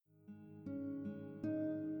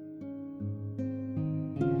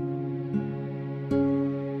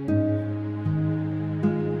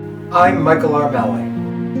I'm Michael R. Malley,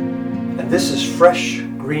 and this is Fresh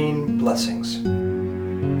Green Blessings,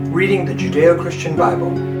 reading the Judeo-Christian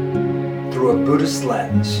Bible through a Buddhist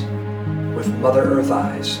lens with Mother Earth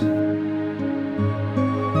eyes.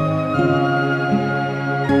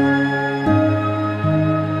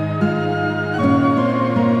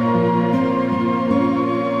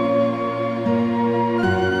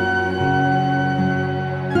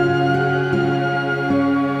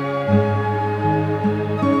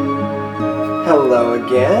 Hello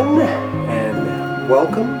again, and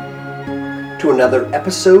welcome to another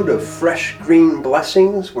episode of Fresh Green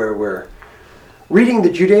Blessings, where we're reading the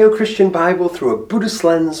Judeo-Christian Bible through a Buddhist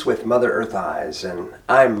lens with Mother Earth eyes. And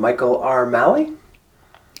I'm Michael R. Malley.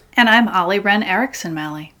 And I'm Ollie Wren Erickson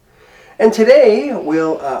Malley. And today,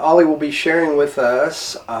 Ollie will be sharing with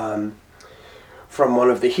us from one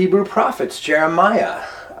of the Hebrew prophets, Jeremiah.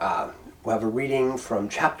 We'll have a reading from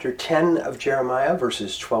chapter 10 of Jeremiah,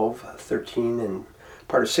 verses 12, 13, and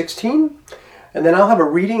part of 16. And then I'll have a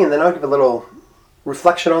reading, and then I'll give a little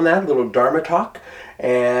reflection on that, a little Dharma talk.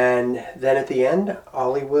 And then at the end,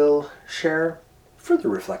 Ollie will share further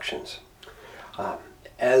reflections.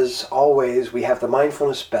 As always, we have the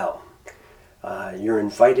mindfulness bell. You're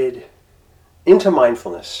invited into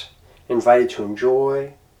mindfulness, invited to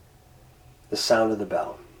enjoy the sound of the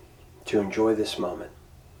bell, to enjoy this moment,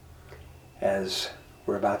 as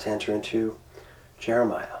we're about to enter into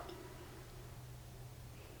Jeremiah.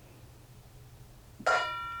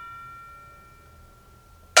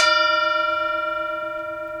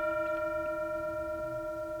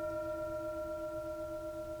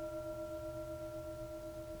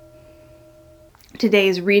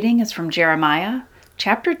 Today's reading is from Jeremiah,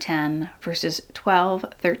 chapter 10, verses 12,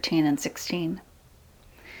 13, and 16.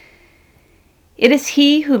 It is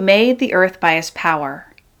he who made the earth by his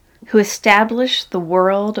power, who established the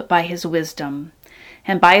world by his wisdom,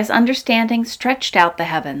 and by his understanding stretched out the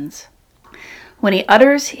heavens. When he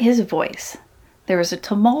utters his voice, there is a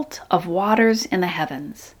tumult of waters in the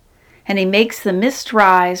heavens, and he makes the mist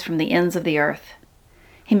rise from the ends of the earth.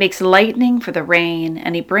 He makes lightning for the rain,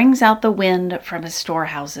 and he brings out the wind from his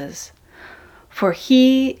storehouses. For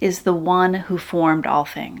he is the one who formed all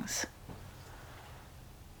things.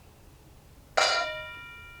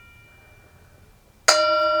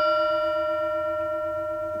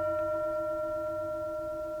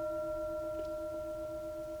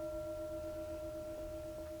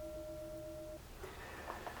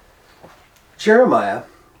 Jeremiah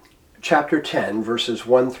chapter 10, verses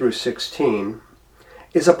 1 through 16,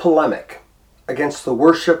 is a polemic against the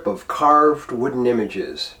worship of carved wooden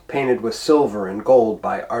images painted with silver and gold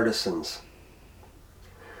by artisans.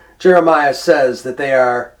 Jeremiah says that they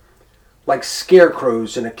are like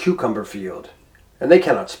scarecrows in a cucumber field, and they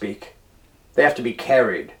cannot speak. They have to be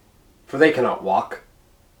carried, for they cannot walk.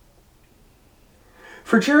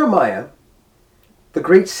 For Jeremiah, the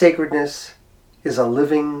great sacredness is a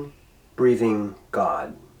living, breathing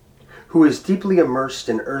God who is deeply immersed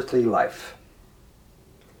in earthly life.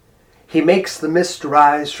 He makes the mist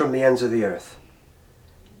rise from the ends of the earth.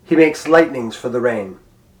 He makes lightnings for the rain,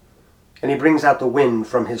 and he brings out the wind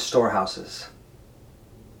from his storehouses.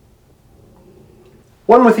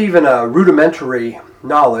 One with even a rudimentary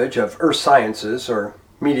knowledge of earth sciences or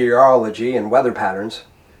meteorology and weather patterns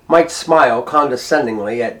might smile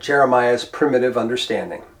condescendingly at Jeremiah's primitive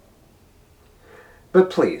understanding. But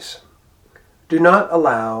please, do not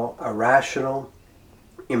allow a rational,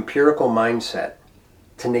 empirical mindset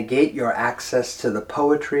to negate your access to the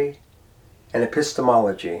poetry and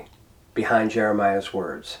epistemology behind Jeremiah's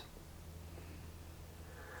words.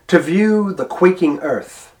 To view the quaking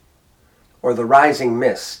earth or the rising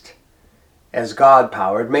mist as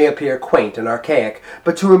God-powered may appear quaint and archaic,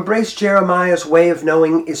 but to embrace Jeremiah's way of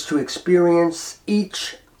knowing is to experience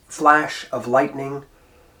each flash of lightning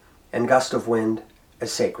and gust of wind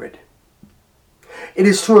as sacred. It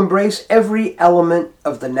is to embrace every element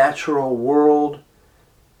of the natural world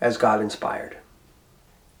as God-inspired.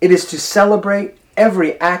 It is to celebrate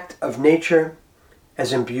every act of nature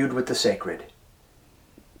as imbued with the sacred.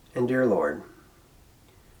 And dear Lord,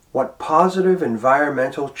 what positive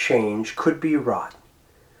environmental change could be wrought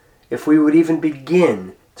if we would even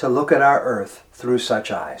begin to look at our earth through such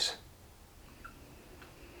eyes?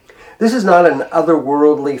 This is not an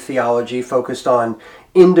otherworldly theology focused on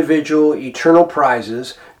individual eternal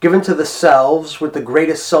prizes given to the selves with the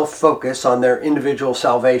greatest self-focus on their individual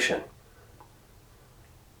salvation.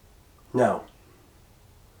 No.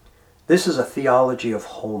 This is a theology of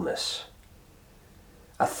wholeness,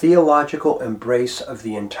 a theological embrace of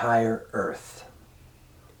the entire earth.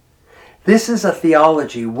 This is a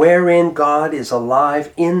theology wherein God is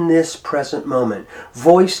alive in this present moment,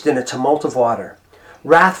 voiced in a tumult of water,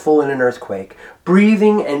 wrathful in an earthquake,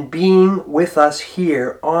 breathing and being with us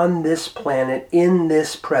here on this planet in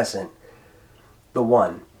this present, the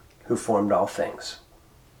one who formed all things.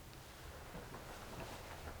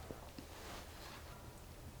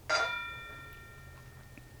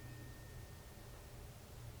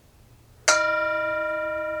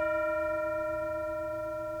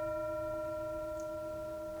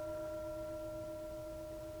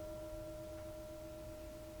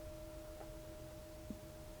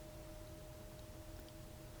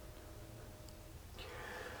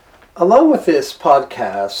 Along with this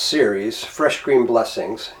podcast series, Fresh Green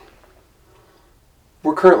Blessings,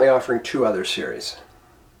 we're currently offering 2 other series.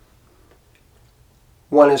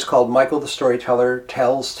 One is called Michael the Storyteller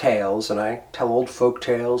Tells Tales, and I tell old folk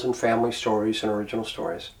tales and family stories and original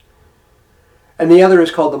stories. And the other is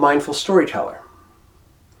called The Mindful Storyteller.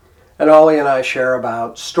 And Ollie and I share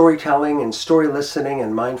about storytelling and story listening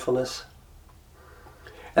and mindfulness.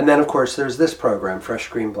 And then, of course, there's this program, Fresh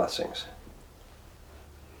Green Blessings.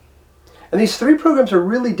 And these 3 programs are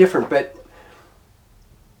really different, but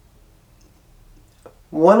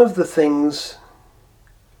one of the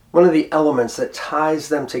elements that ties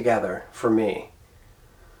them together for me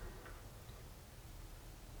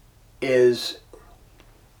is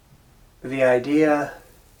the idea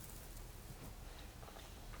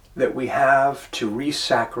that we have to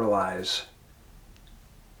resacralize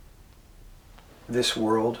this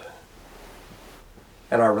world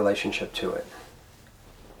and our relationship to it.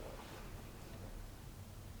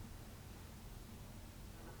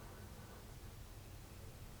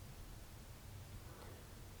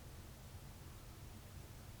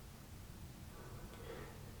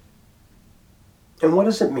 And what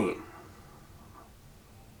does it mean?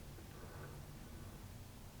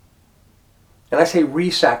 And I say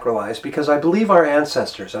resacralize because I believe our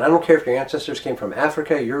ancestors, and I don't care if your ancestors came from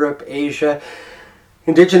Africa, Europe, Asia,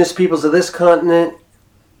 indigenous peoples of this continent,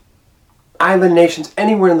 island nations,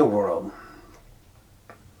 anywhere in the world,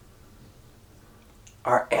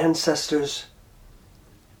 our ancestors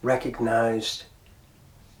recognized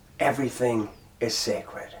everything is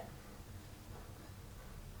sacred.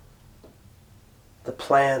 The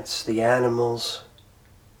plants, the animals,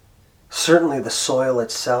 certainly the soil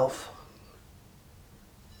itself.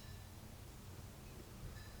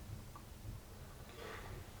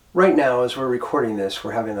 Right now, as we're recording this,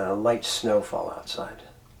 we're having a light snowfall outside.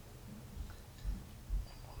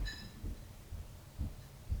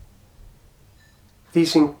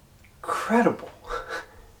 These incredible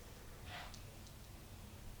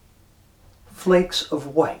flakes of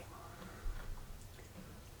white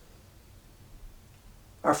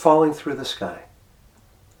are falling through the sky,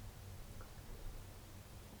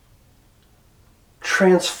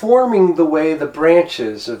 transforming the way the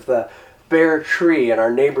branches of the bare tree in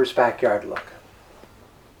our neighbor's backyard look.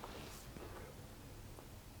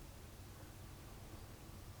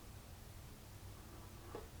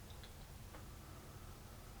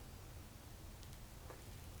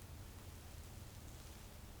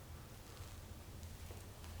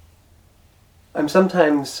 I'm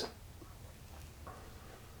sometimes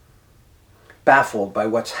baffled by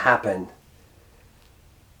what's happened,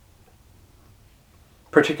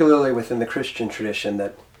 particularly within the Christian tradition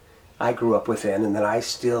that I grew up within and that I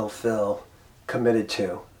still feel committed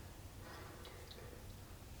to.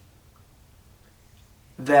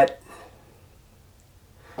 That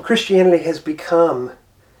Christianity has become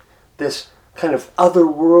this kind of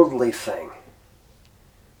otherworldly thing.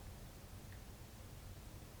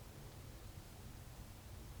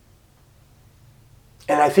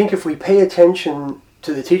 And I think if we pay attention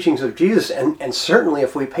to the teachings of Jesus, and certainly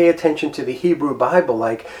if we pay attention to the Hebrew Bible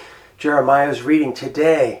like Jeremiah's reading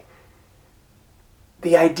today,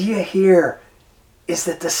 the idea here is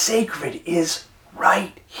that the sacred is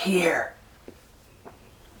right here,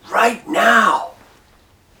 right now.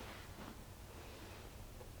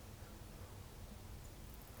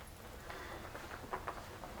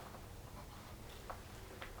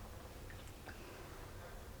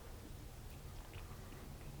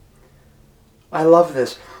 I love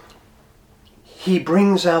this. He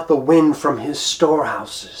brings out the wind from his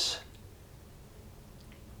storehouses.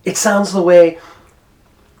 It sounds the way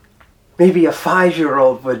maybe a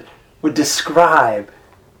 5-year-old would describe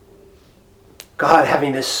God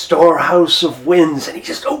having this storehouse of winds, and he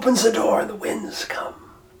just opens the door and the winds come.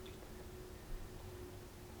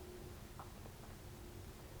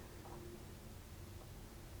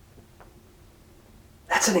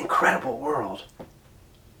 That's an incredible world.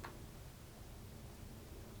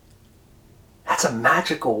 That's That's a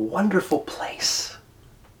magical, wonderful place.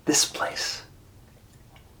 This place.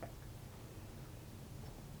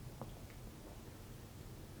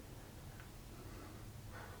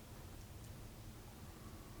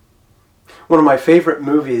 One of my favorite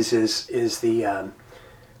movies is a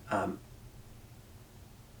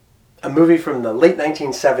movie from the late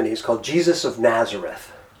 1970s called Jesus of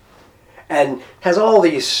Nazareth, and has all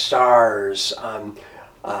these stars.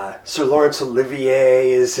 Sir Laurence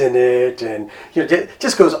Olivier is in it, and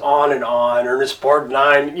just goes on and on. Ernest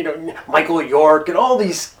Borgnine, Michael York, and all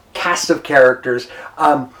these cast of characters.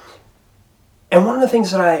 And one of the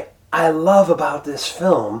things that I love about this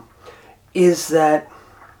film is that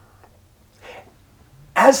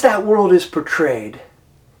as that world is portrayed,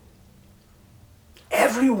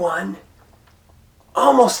 everyone,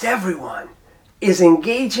 almost everyone, is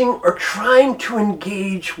engaging or trying to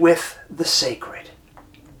engage with the sacred.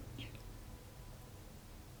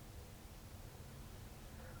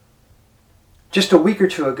 Just a week or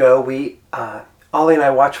two ago, Ollie and I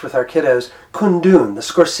watched with our kiddos Kundun, the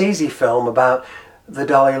Scorsese film about the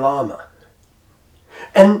Dalai Lama.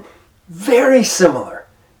 And very similar,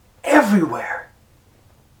 everywhere,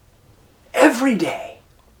 every day,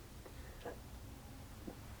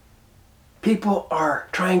 people are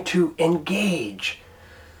trying to engage.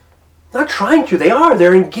 Not trying to,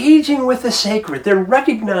 they're engaging with the sacred. They're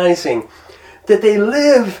recognizing that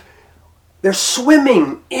they're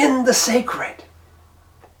swimming in the sacred.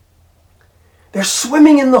 They're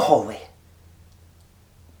swimming in the holy.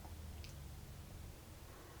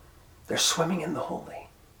 They're swimming in the holy.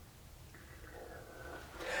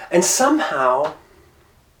 And somehow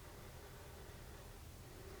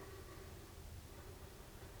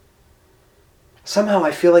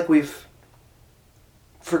I feel like we've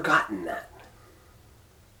forgotten that.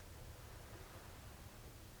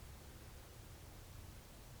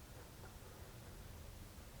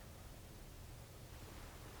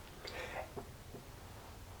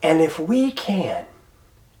 And if we can,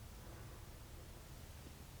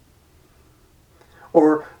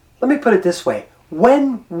 or let me put it this way,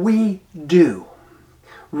 when we do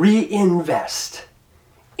reinvest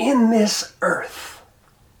in this earth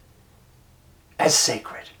as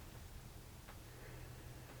sacred,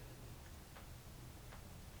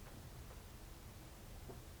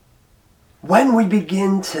 when we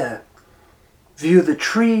begin to view the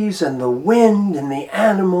trees and the wind and the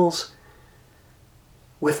animals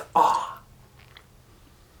with awe,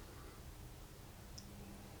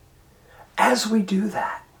 as we do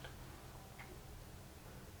that,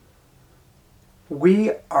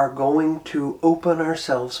 we are going to open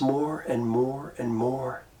ourselves more and more and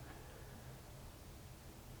more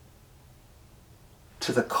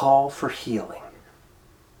to the call for healing.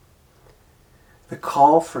 The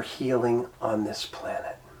call for healing on this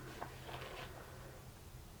planet.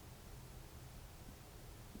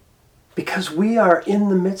 Because we are in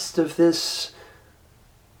the midst of this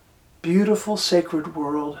beautiful sacred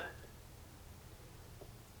world,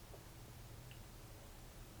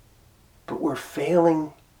 but we're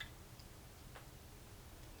failing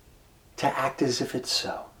to act as if it's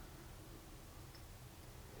so.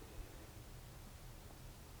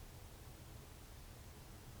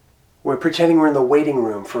 We're pretending we're in the waiting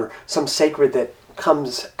room for some sacred that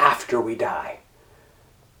comes after we die.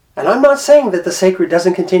 And I'm not saying that the sacred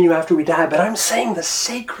doesn't continue after we die, but I'm saying the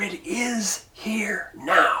sacred is here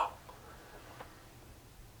now.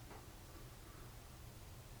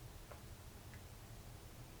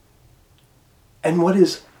 And what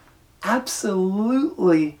is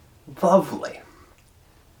absolutely lovely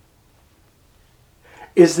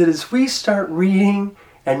is that as we start reading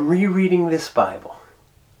and rereading this Bible,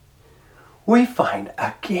 we find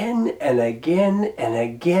again and again and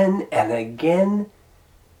again and again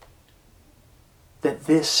that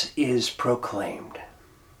this is proclaimed.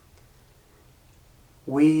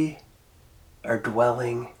 We are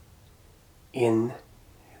dwelling in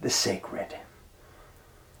the sacred.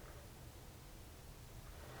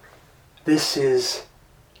 This is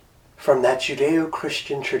from that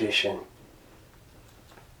Judeo-Christian tradition.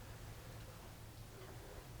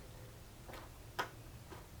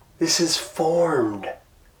 This is formed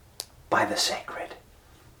by the sacred.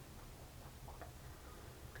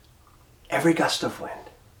 Every gust of wind,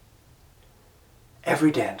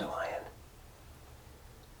 every dandelion,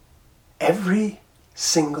 every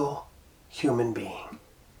single human being,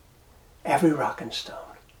 every rock and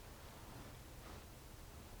stone,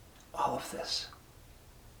 all of this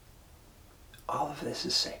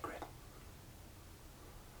is sacred.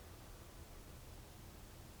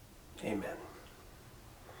 Amen.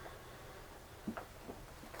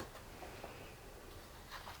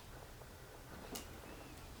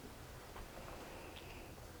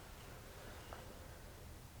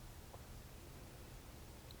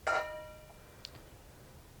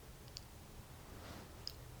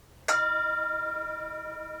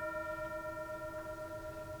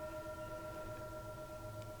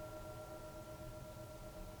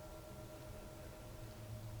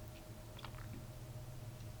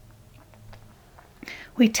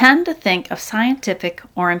 We tend to think of scientific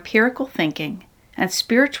or empirical thinking and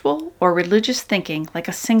spiritual or religious thinking like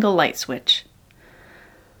a single light switch.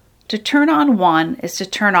 To turn on one is to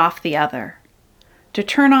turn off the other. To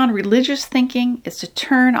turn on religious thinking is to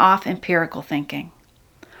turn off empirical thinking.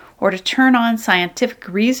 Or to turn on scientific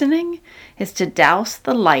reasoning is to douse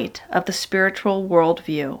the light of the spiritual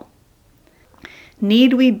worldview.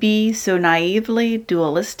 Need we be so naively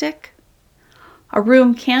dualistic? A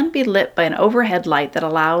room can be lit by an overhead light that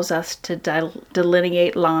allows us to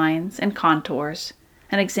delineate lines and contours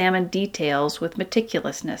and examine details with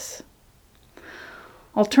meticulousness.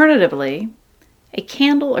 Alternatively, a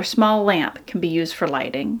candle or small lamp can be used for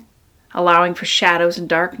lighting, allowing for shadows and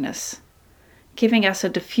darkness, giving us a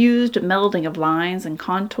diffused melding of lines and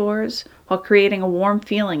contours while creating a warm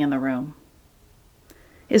feeling in the room.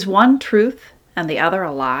 Is one truth and the other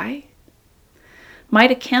a lie? Might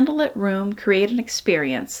a candlelit room create an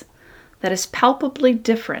experience that is palpably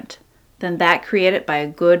different than that created by a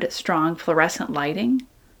good, strong fluorescent lighting,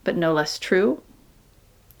 but no less true?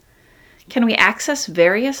 Can we access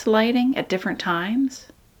various lighting at different times?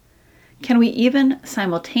 Can we even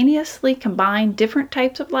simultaneously combine different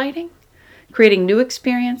types of lighting, creating new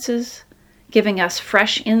experiences, giving us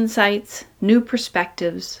fresh insights, new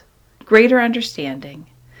perspectives, greater understanding,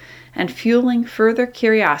 and fueling further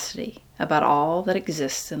curiosity about all that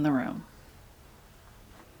exists in the room?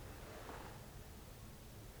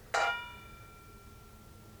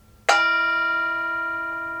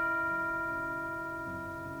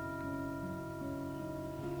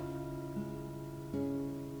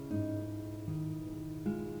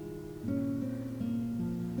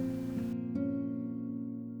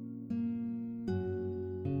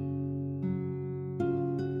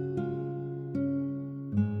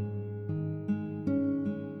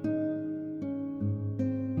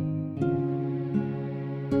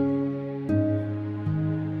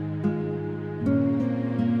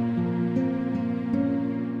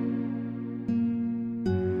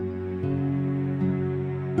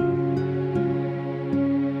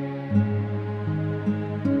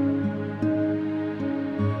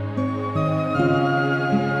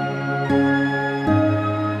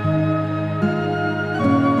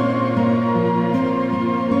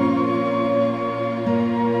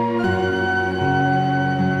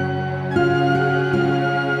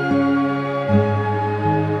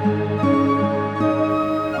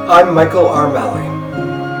 I'm Michael R. Malley,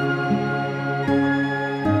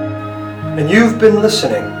 and you've been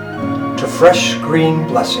listening to Fresh Green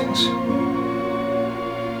Blessings,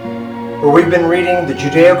 where we've been reading the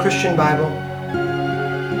Judeo-Christian Bible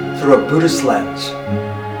through a Buddhist lens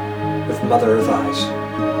with Mother Earth eyes.